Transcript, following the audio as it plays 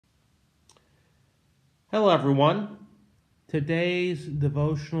Hello, everyone. Today's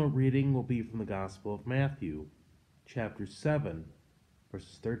devotional reading will be from the Gospel of Matthew, chapter 7,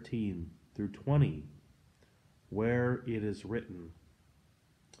 verses 13 through 20, where it is written,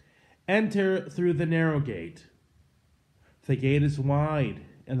 "Enter through the narrow gate. The gate is wide,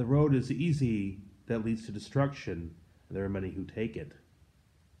 and the road is easy that leads to destruction, and there are many who take it.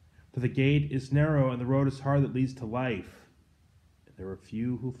 For the gate is narrow, and the road is hard that leads to life, and there are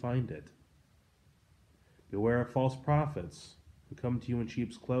few who find it. Beware of false prophets who come to you in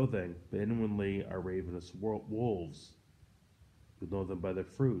sheep's clothing, but inwardly are ravenous wolves. You'll know them by their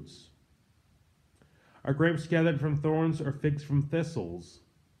fruits. Are grapes gathered from thorns or figs from thistles?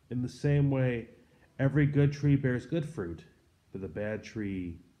 In the same way, every good tree bears good fruit, but the bad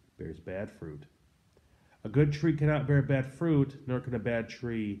tree bears bad fruit. A good tree cannot bear bad fruit, nor can a bad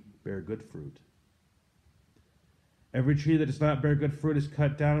tree bear good fruit. Every tree that does not bear good fruit is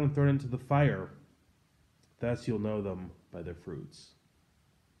cut down and thrown into the fire. Thus you'll know them by their fruits."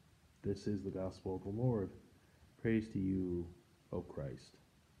 This is the gospel of the Lord. Praise to you, O Christ.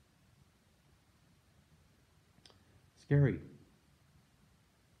 Scary.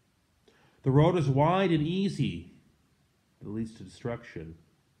 The road is wide and easy, but it leads to destruction.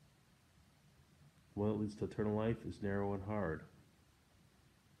 The one that leads to eternal life is narrow and hard.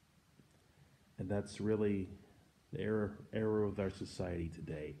 And that's really the error of our society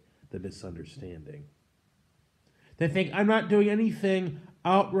today, the misunderstanding. They think, I'm not doing anything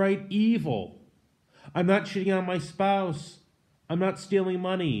outright evil. I'm not cheating on my spouse. I'm not stealing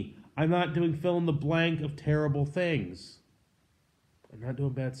money. I'm not doing fill in the blank of terrible things. I'm not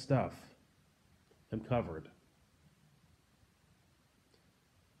doing bad stuff. I'm covered.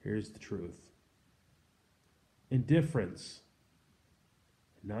 Here's the truth. Indifference,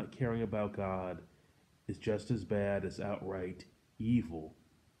 not caring about God, is just as bad as outright evil.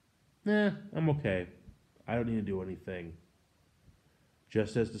 I'm okay. I don't need to do anything.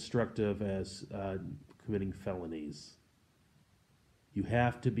 Just as destructive as committing felonies. You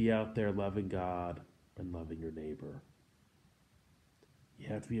have to be out there loving God and loving your neighbor. You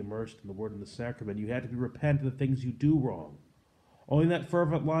have to be immersed in the Word and the Sacrament. You have to be repent of the things you do wrong. Only in that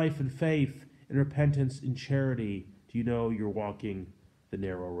fervent life and faith and repentance and charity do you know you're walking the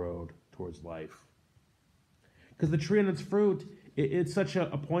narrow road towards life. Because the tree and its fruit, it's such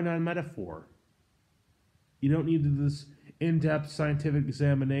a point-on metaphor. You don't need to do this in-depth scientific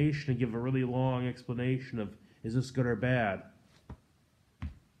examination and give a really long explanation of, is this good or bad?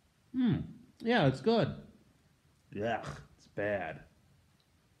 Yeah, it's good. Yeah, it's bad.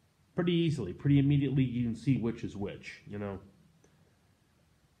 Pretty easily, pretty immediately you can see which is which, And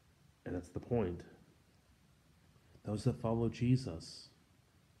that's the point. Those that follow Jesus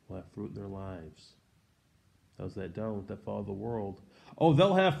will have fruit in their lives. Those that don't, that follow the world,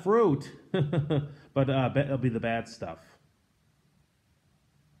 they'll have fruit, but it'll be the bad stuff.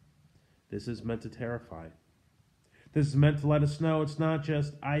 This is meant to terrify. This is meant to let us know it's not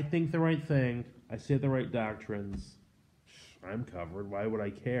just, I think the right thing, I say the right doctrines, I'm covered, why would I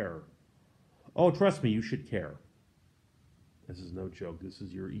care? Oh, trust me, you should care. This is no joke, this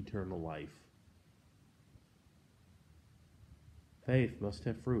is your eternal life. Faith must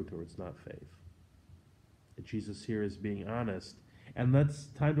have fruit or it's not faith. And Jesus here is being honest, and that's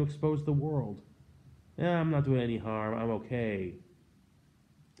time to expose the world. I'm not doing any harm, I'm okay.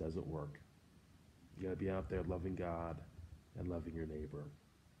 Doesn't work. You gotta be out there loving God and loving your neighbor.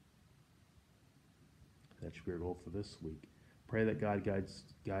 That should be our goal for this week. Pray that God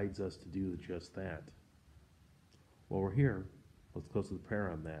guides us to do just that. While we're here, let's close with a prayer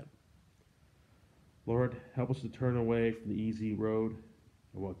on that. Lord, help us to turn away from the easy road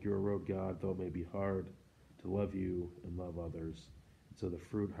and walk your road, God, though it may be hard, to love you and love others, so the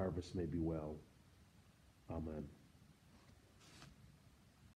fruit harvest may be well. Amen.